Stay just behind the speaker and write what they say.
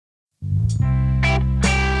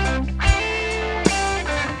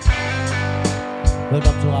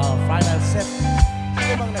Welcome to our final set.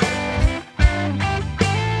 Sino bang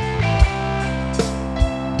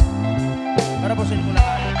para po sa inyo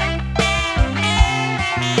lahat.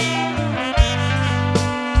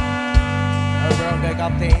 Our barangay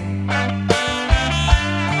captain.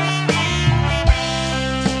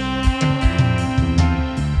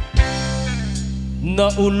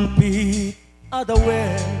 Naulpit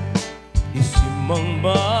adawen isimang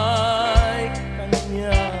may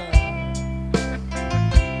kanya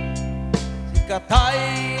sikatay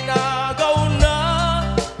nagaw na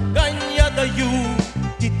kanya dayo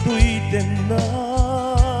ito'y din na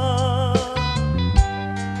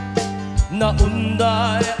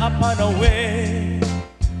naunday apanawe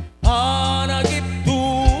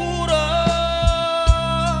anagiptura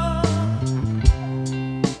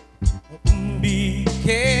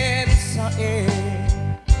umbiken sa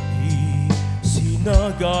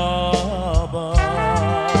sinagaba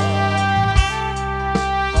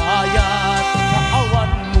kaya't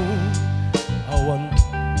kaawan mo awan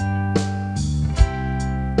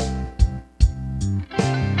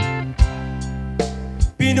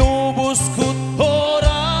pinubuskot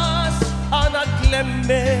oras anak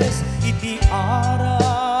lemes iti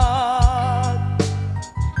arat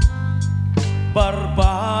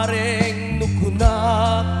barbareng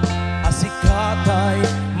nukunak asikatay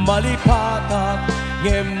malipatak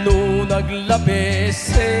ngem no naglabesen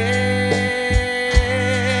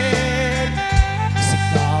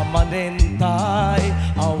sikamanentay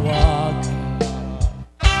awag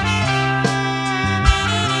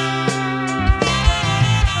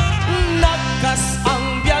nagkas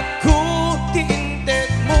ang biyag ko tiintet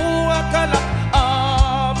mo akala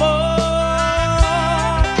amo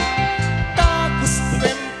takus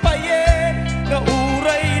tuwempayen nga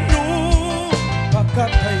uray no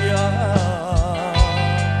kakataya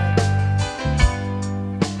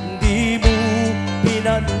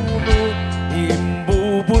nanunod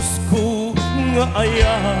imbubos ko nga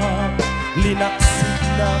ayak linaksid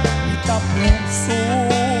na itapuso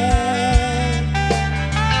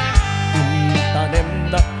tanem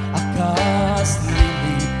na akas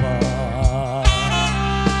lilipa.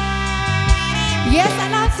 Yes,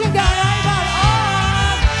 announcing the arrival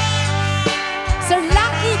of Sir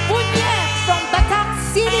Lucky Bunyek from Batak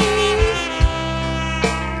City.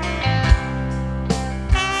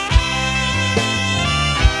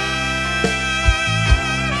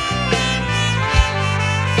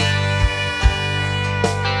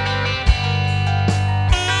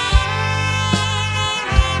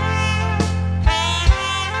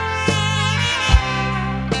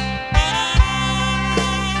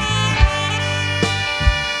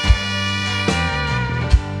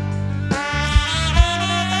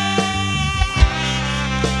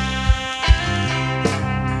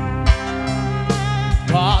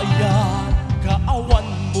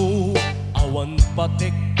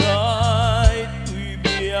 Patik kay tuy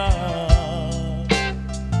biyak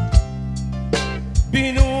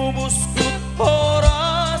binubuskot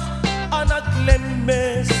oras anak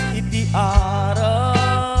lemes iti arat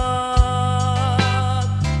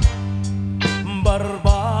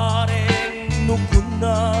barbareng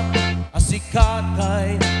nukunak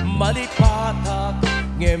asikatay malipatak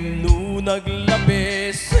ngem no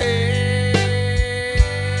naglabesen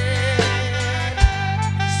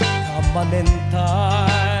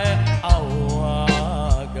manentay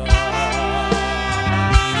awaga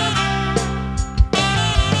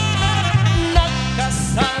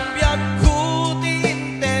nagkasang biyag ko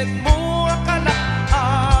tiintet mo akala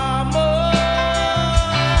amo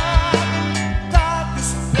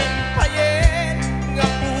tagus pempayen nga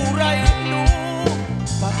uray no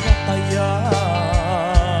pakatayan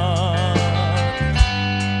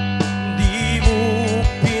di mo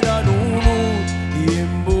pinanunod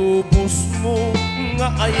mo nga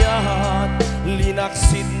ayat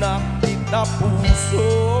linaksid na kita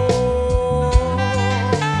puso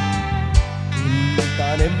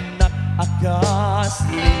tanem na akas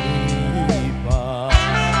lilipa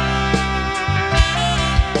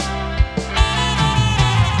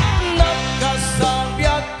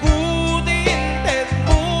nagkasabiyag ko dintet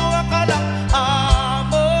mo akala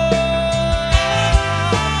amo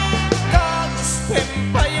tagus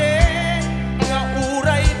pempayen nga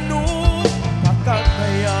uray no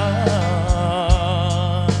kakaya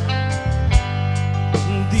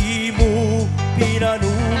di mo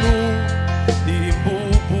pinanunod di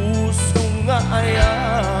bubus kung nga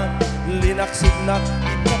ayan linaksid na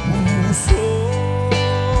kita puso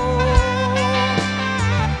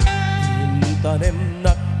tanem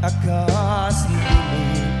na akas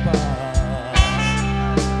lilipa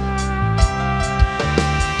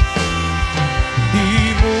di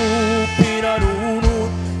mo pinanunod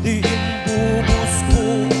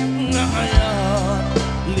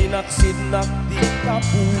nakdita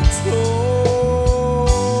Puzol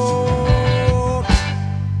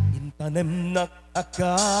intanem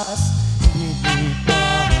nakakas lilipa.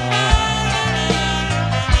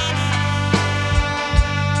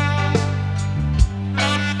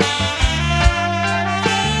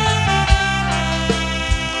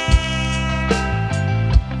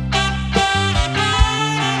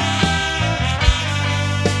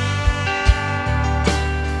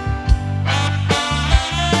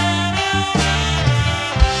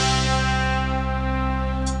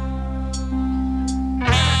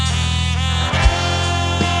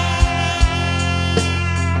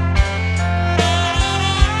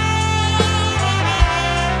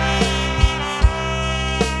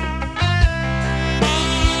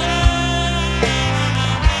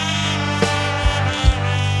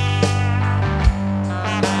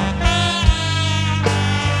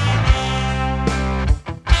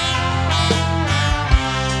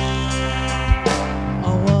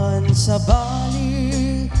 Sa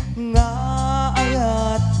bali nga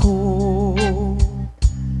ayat ko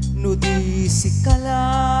no di si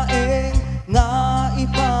kalaeng nga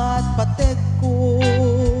ipatpated ko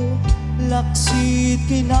laksid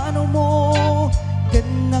kinano mo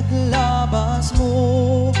ken naglabas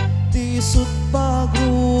mo tisut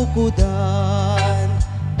pagrukudan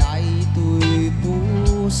daytoy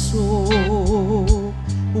puso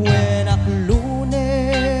wenak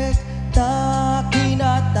lunek ta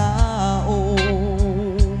kinatao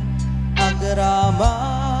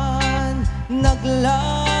agraman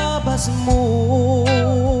naglabas mo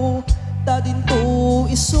ta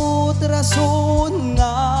dinto isut rason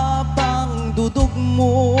nga pangdudog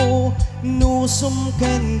mo nusum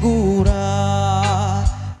ken gura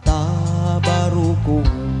ta baruko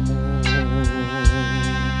mo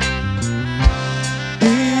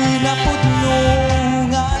inapudno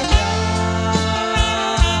nga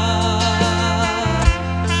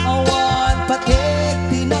patik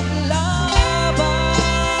pinaglabas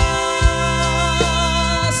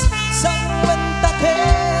sang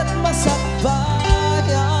wentakit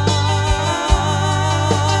masakbayan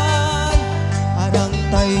arang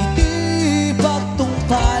tay di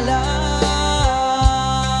pagtungpalan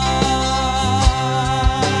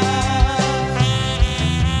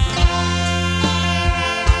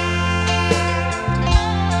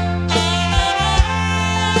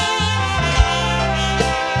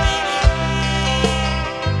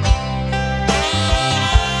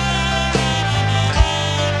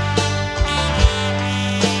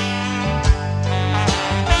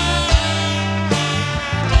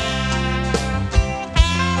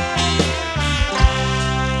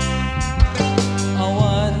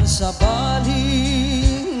sa bali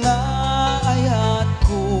nga ayat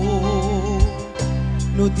ko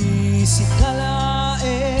no di si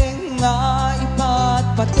kalaeng nga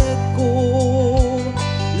ipatpated ko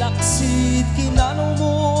laksid kinano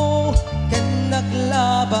mo ken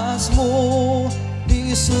naglabas mo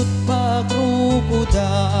disut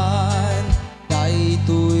pagrukudan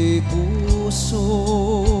daytoy puso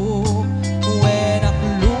wenak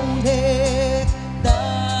lunek da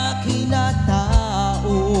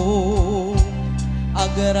kinatao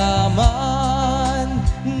agraman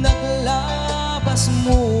naglabas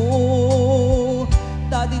mo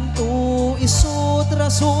ta dinto isut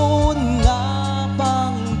rason nga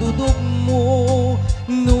pangdudog mo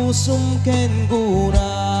nusum ken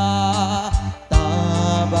gura ta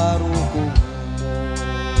baruko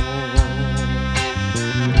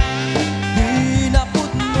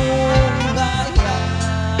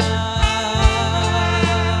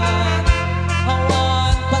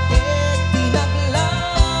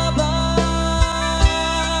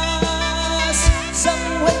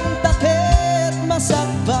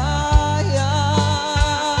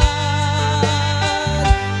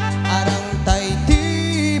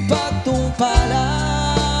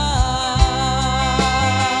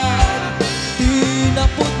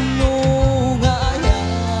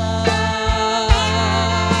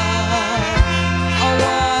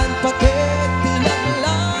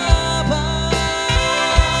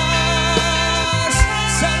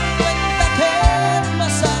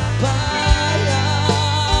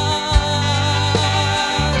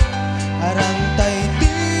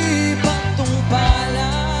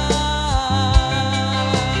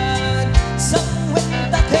Sang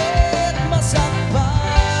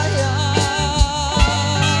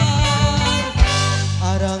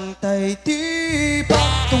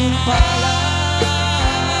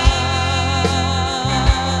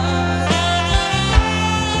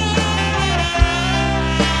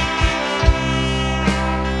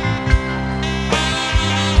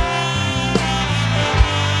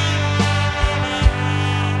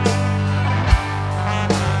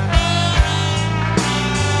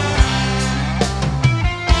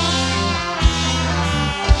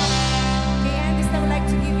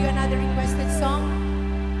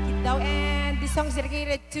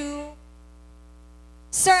nominated to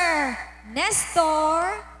Sir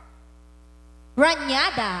Nestor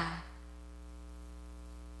Ranyada.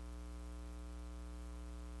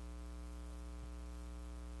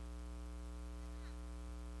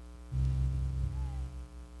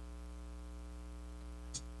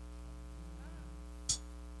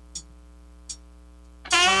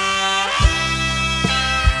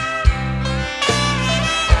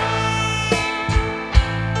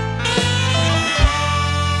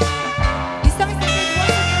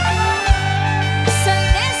 Sir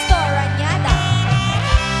Nestor Ranyada.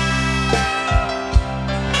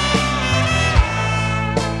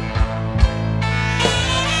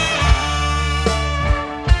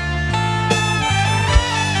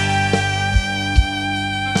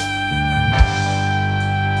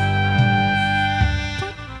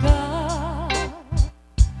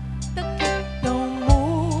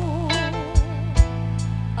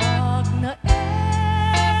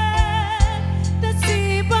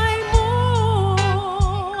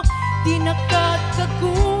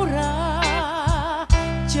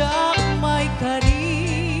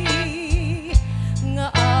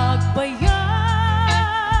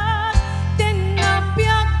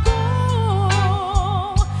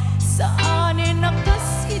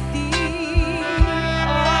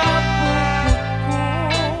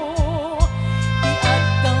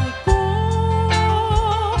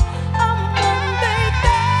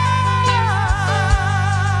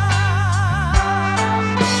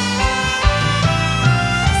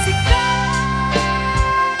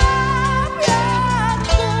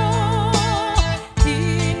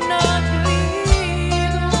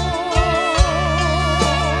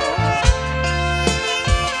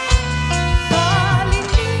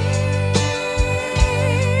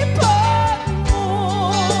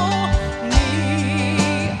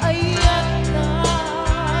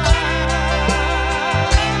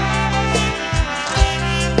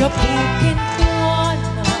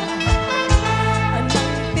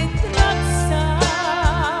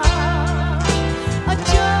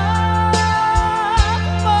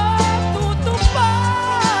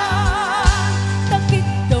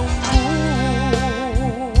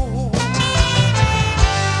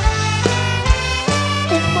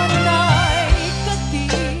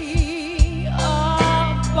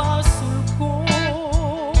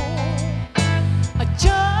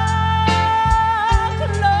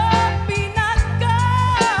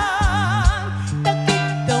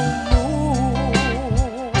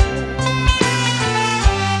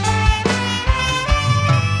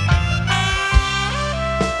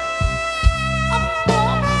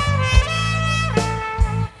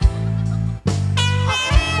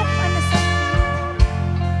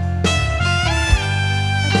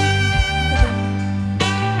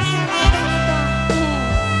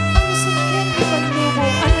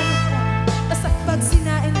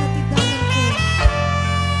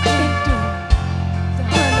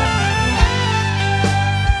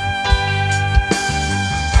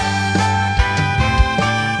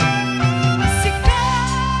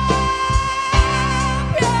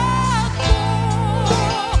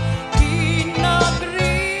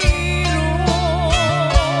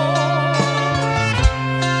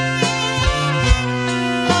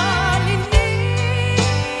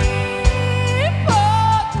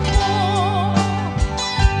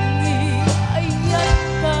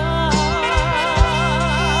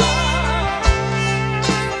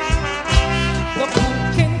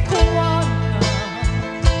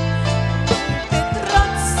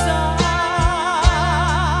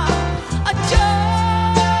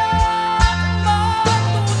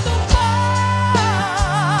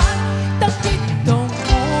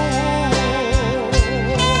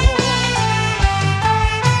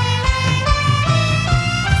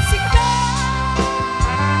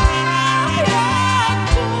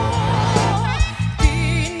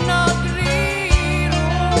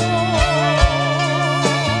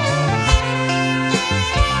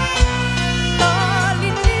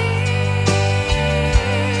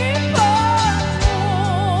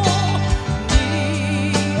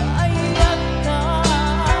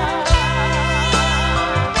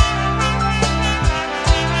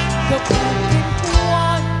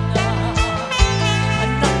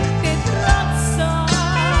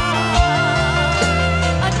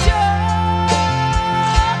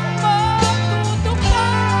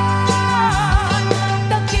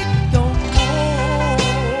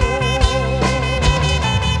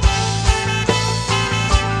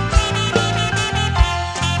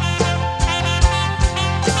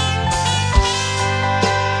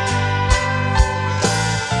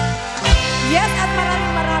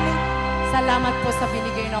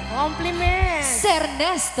 compliment. Sir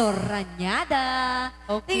Nestor Ranyada.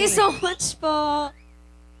 Okay. Thank you so much po.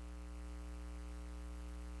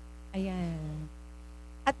 Ayan.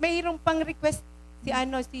 At mayroong pang request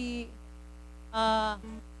si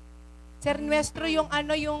Sir Nuestro yung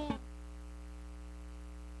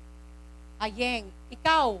Ayeng,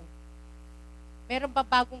 ikaw, meron ba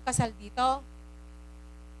bagong kasal dito?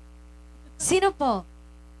 Sino po?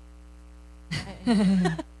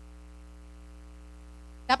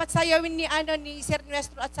 Dapat sayawin ni Sir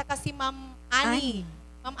Nuestro at saka si Ma'am Ani.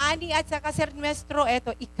 Ma'am Ani at saka Sir Nuestro,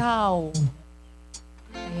 eto, ikaw.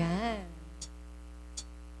 Ayan.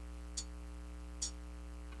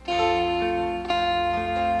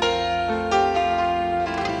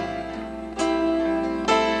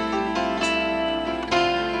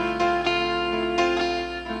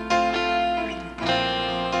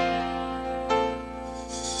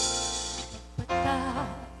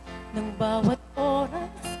 Ng bawat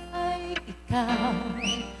oras ay ikaw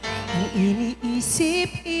ang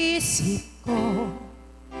iniisip-isip ko.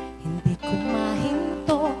 Hindi ko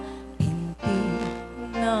mahinto, pinti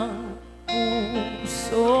ng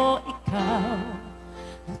puso. Ikaw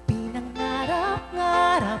ang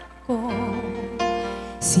pinangarap-ngarap ko.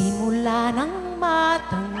 Simula ng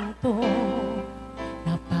matang to,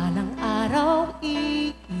 na palang araw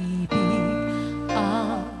iibig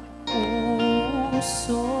ang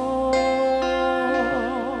puso.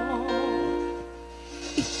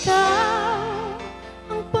 Ikaw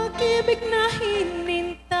ang pag-ibig na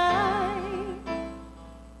hinintay.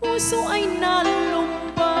 Puso ay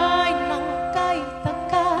nalumbay ng kay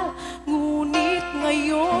takal. Ngunit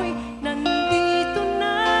ngayon nandito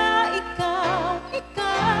na ikaw.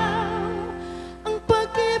 Ikaw ang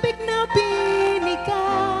pag-ibig na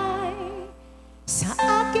binigay sa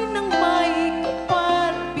akin ng may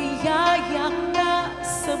kapal. Biyaya ka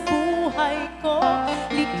sa buhay ko.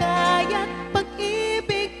 Likaya't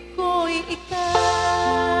pag-ibig ko'y ikaw.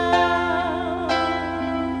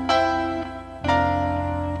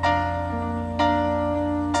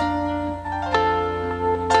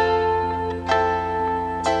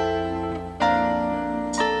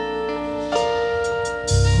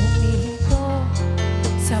 Humihinto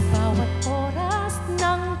sa bawat oras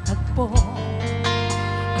ng tagpo,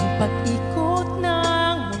 ang pag-ikot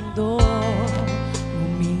ng mundo.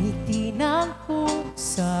 Ngumiti ng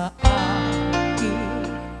sa aking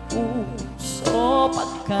puso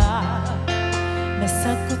pagkat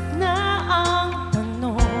nasagot na ang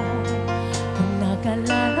tanong kung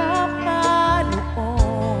nag-alala ka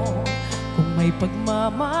noon, kung may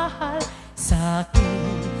pagmamahal sa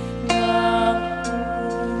akin ng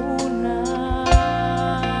tunay.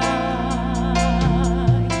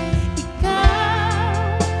 Ikaw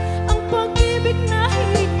ang pag-ibig na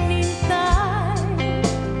hinintay.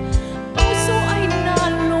 Puso ay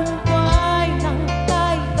nalumbay ng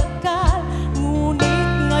kay takal. Ngunit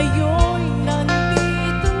ngayon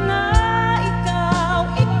nandito na ikaw.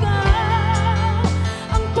 Ikaw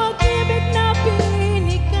ang pag-ibig na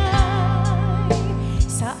binigay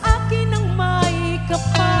sa akin ng may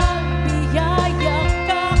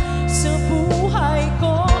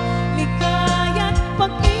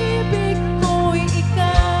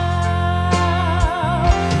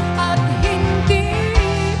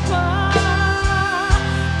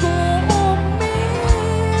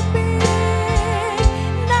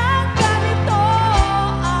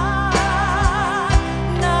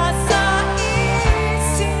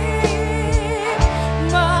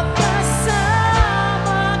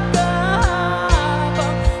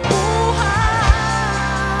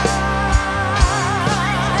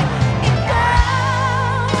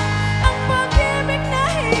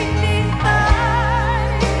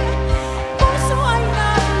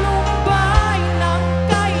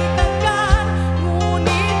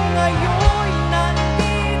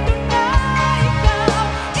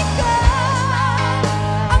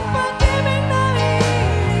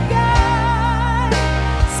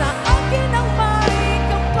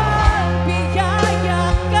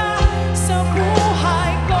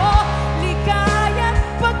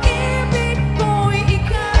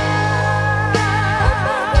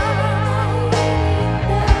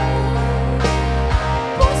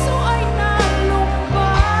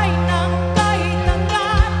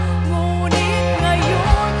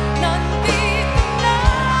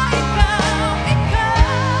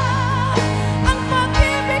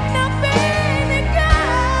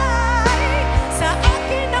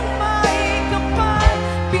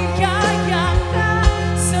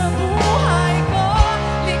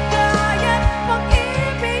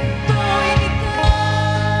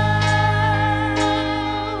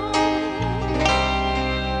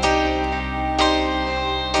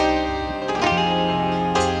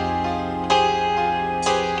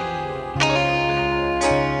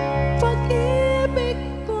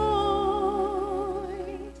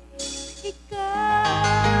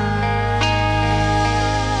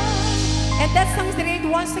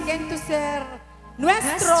again to Sir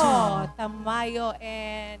Nuestro Tamayo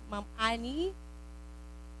and Ma'am Annie.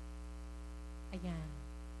 Ayan.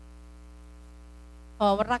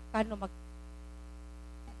 Oh, rock ka no mag...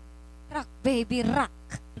 Rock, baby, rock.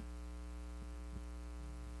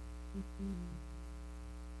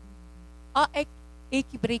 Oh,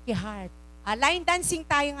 achy breaky heart. Line dancing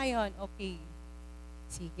tayo ngayon. Okay.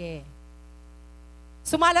 Sige.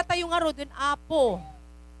 Sumala tayo nga ro dun, Apo.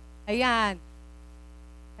 Ayan.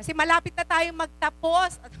 Kasi malapit na tayo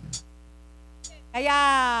magtapos. Kaya...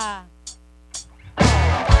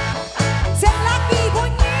 Sir Lucky,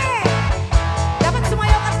 bunye! Dapat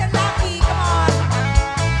sumayaw ka, Sir Lucky. Come on.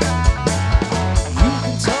 You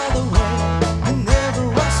can tell the way, you never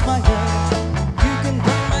was my girl. You can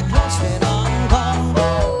bring my clothes when I'm gone.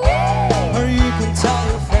 Or you can tell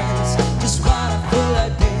your friends just what I feel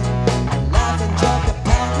I've been. Laugh and joke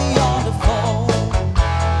about me on the phone.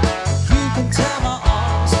 You can tell my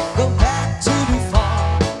arms go back to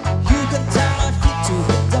before. You can tell my feet to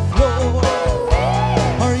hit the floor.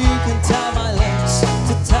 Or you can tell my lips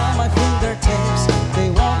to tell my fingertips they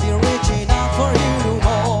won't be reaching out for you no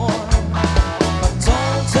more. But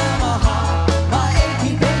don't tell my heart, my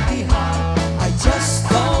achy breaky heart, I just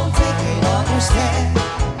don't think it understand.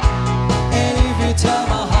 And if you tell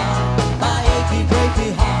my heart, my achy breaky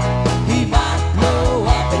heart, he might blow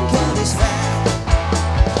up and kill this man.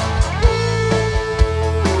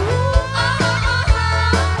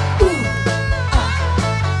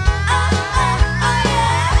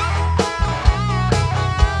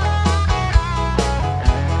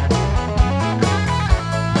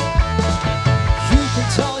 You can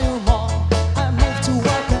tell your mom I moved to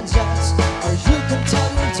Arkansas, or you can tell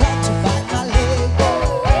your dad to bite my leg,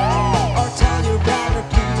 or tell your brother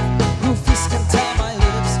Keith, Rufus can tell my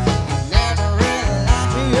lips you never really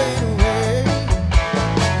liked me anyway,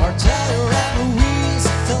 or tell your Aunt Louise,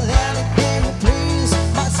 tell anything you please,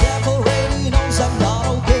 myself already knows I'm not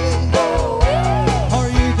okay, or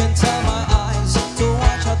you can tell my eyes to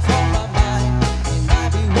watch out for my mind, it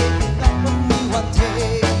might be waking up with me one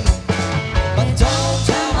day. But don't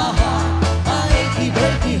tell my heart, my achy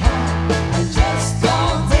breaky heart, I just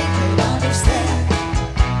don't think they'd understand.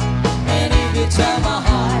 And if you tell my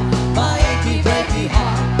heart, my achy breaky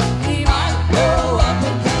heart, he might blow up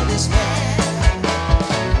and kill this man.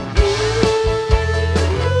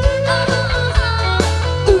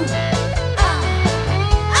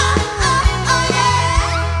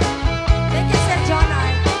 Thank you, Sir John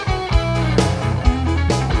Art.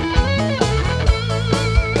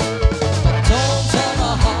 But don't tell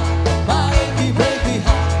my heart, my achy breaky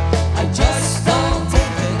heart, I just don't think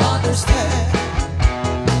they'd understand.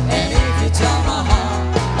 And if you tell my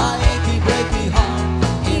heart, my achy breaky heart,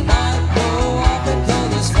 he might blow up and kill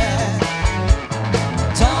this man.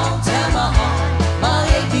 Don't tell my heart, my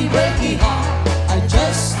achy breaky heart, I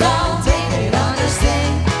just don't think they'd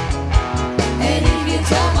understand. And if you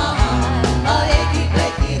tell my heart, my achy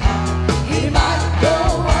breaky heart, he might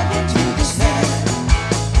blow up into this man.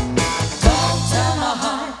 Don't tell my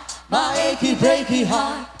heart, my achy breaky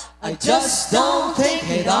heart, I just don't think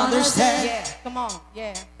he'd understand. Yeah, come on.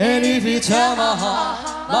 Yeah. And if you tell my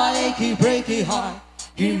heart, my achy breaky heart,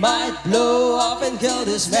 he might blow up and kill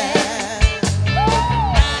this man.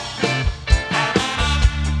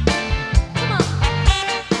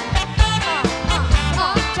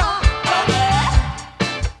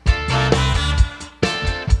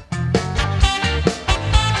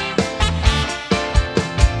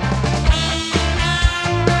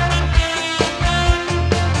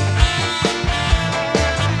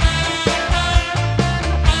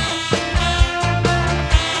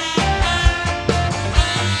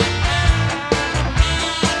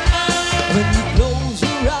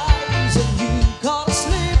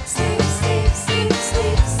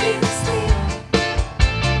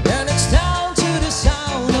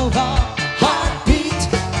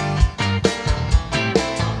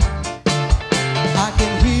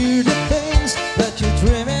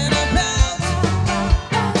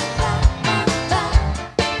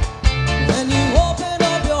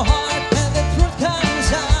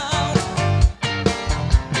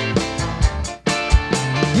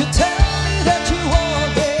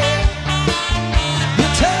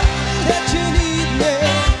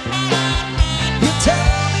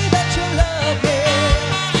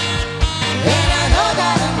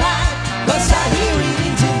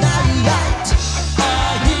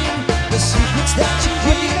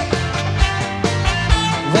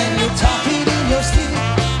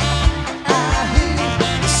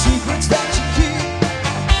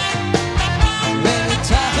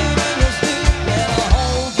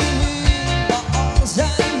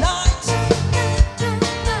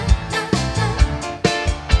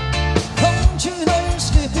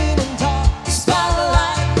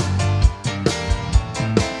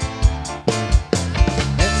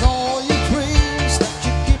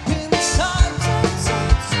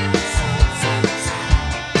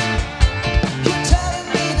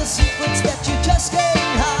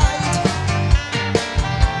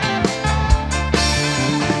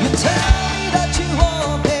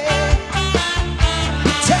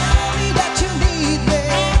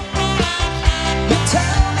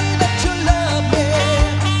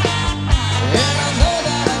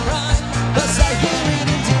 'cause I hear it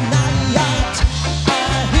in the night.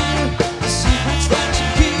 I hear the secrets that you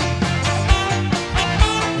keep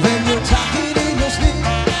when you're talking in your sleep.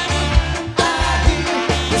 I hear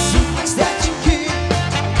the secrets that you keep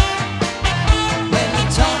when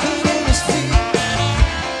you're talking in your sleep.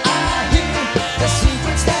 I hear the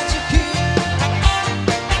secrets that you keep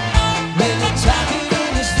when you're talking in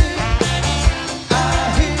your sleep. I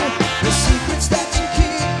hear the secrets that you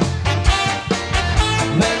keep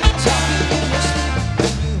when you're talking in your sleep.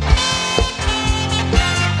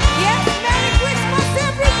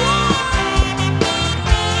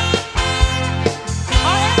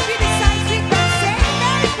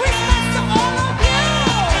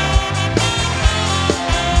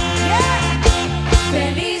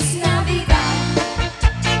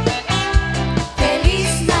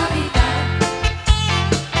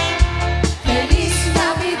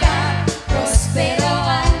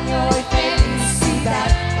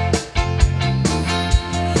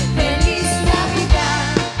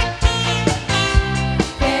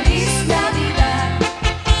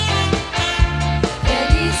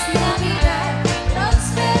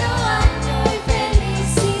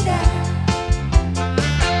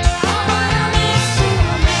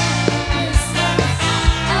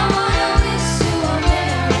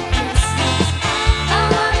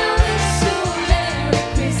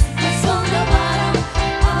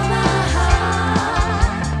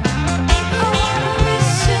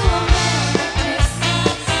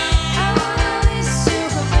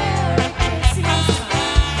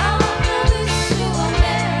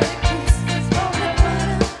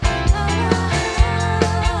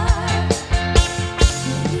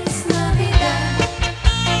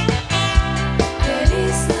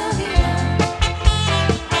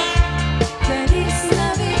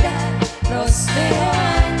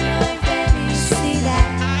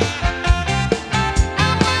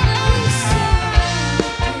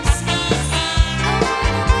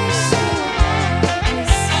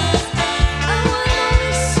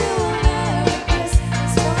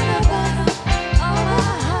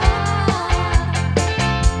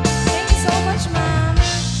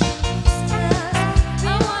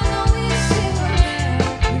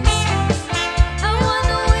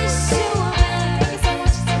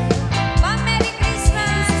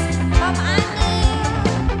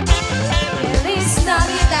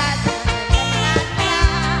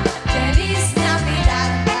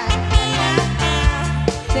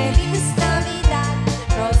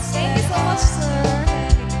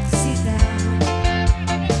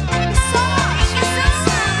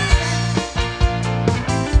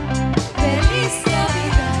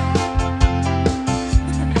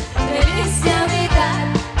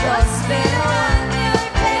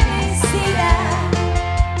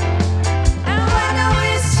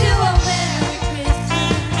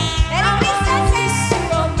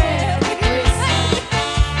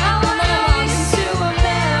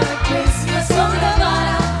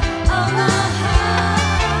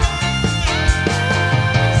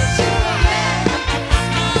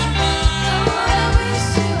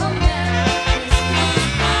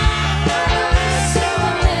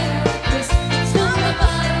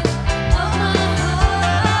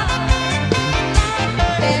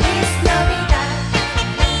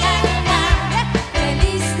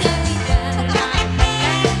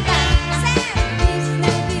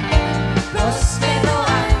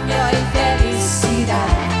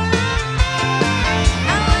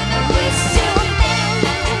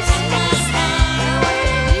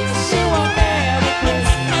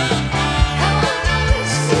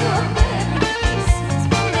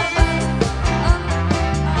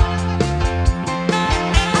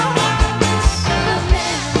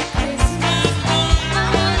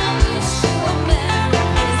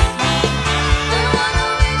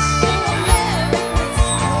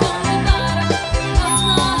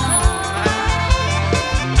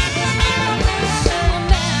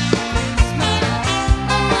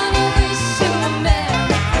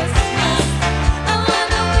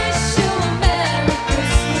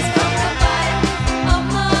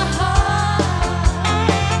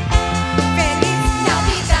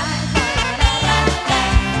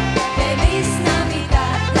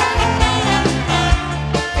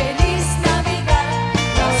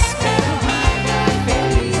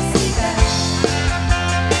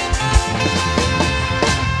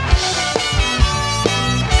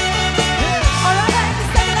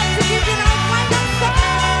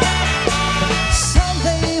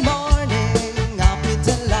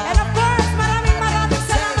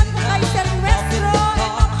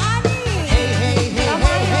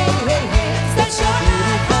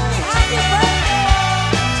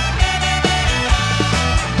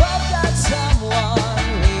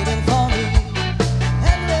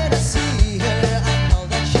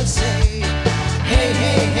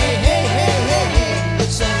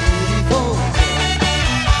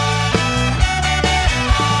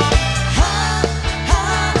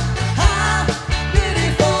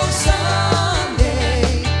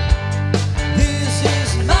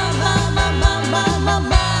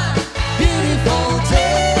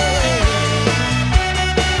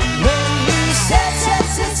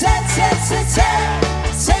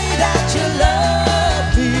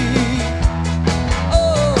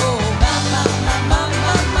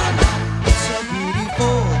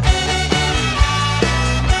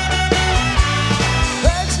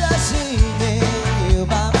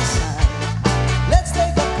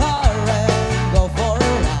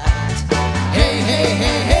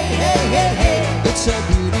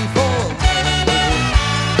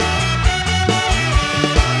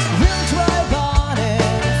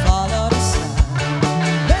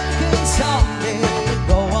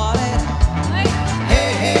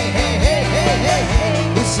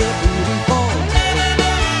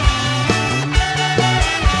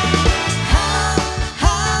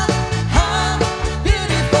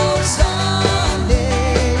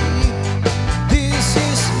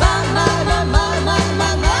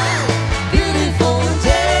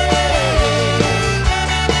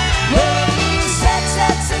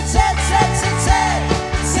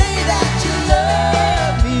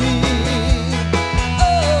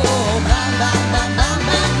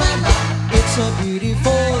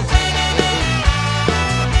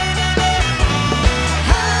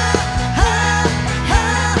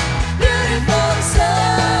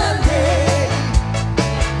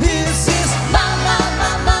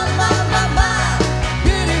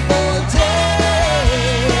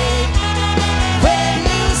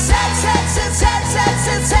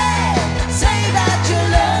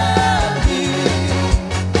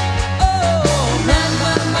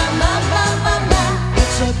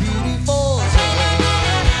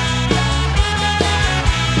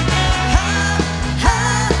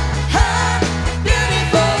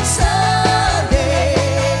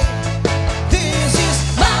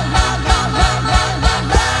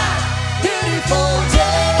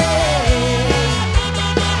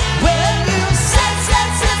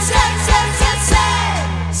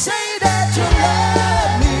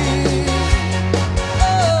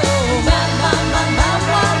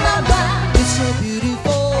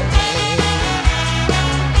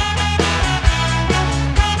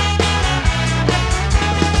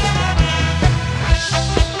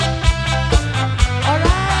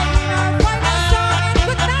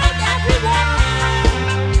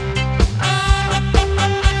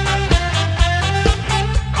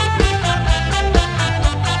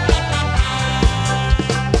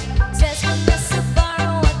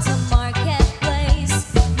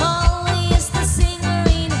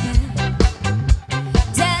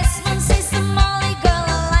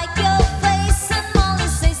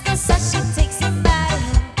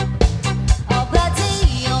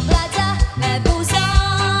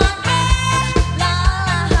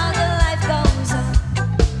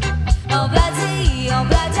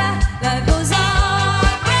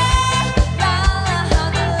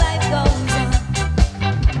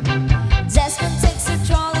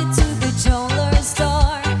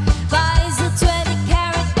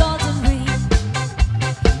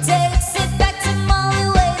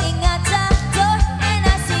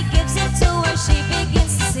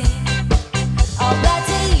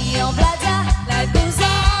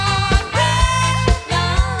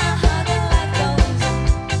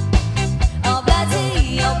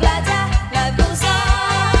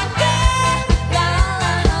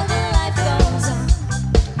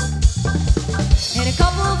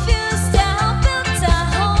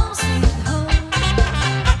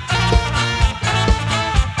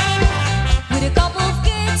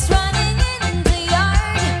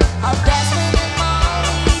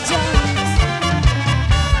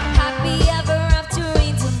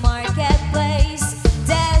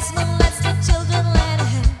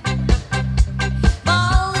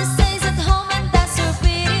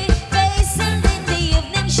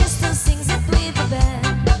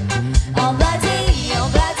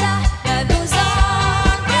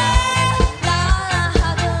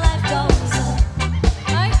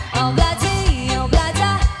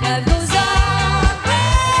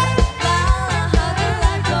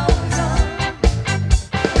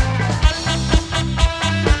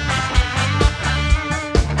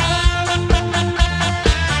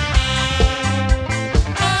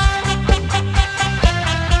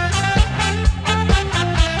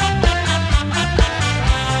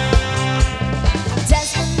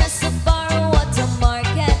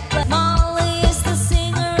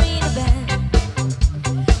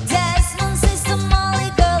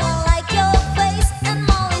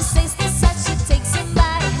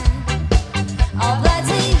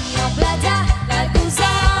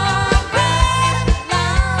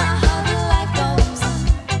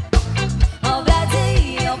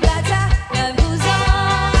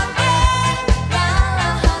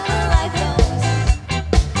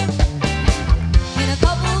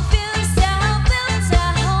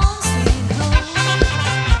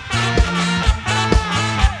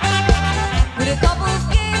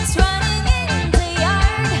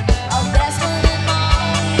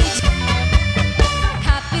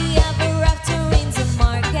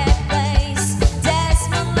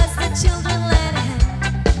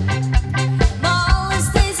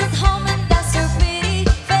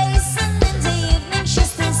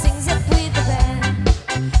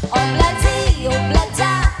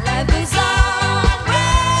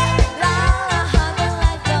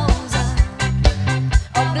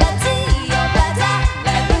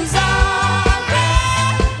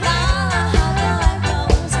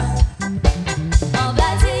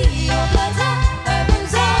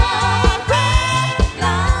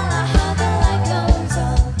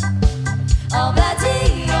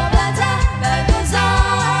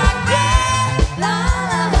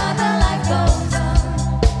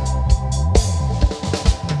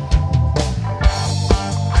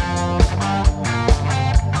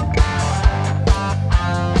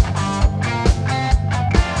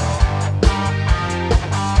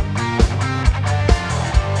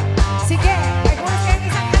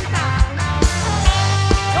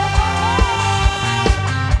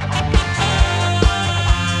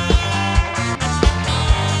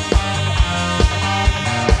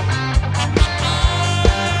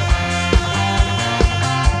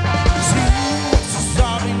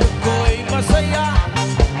 masaya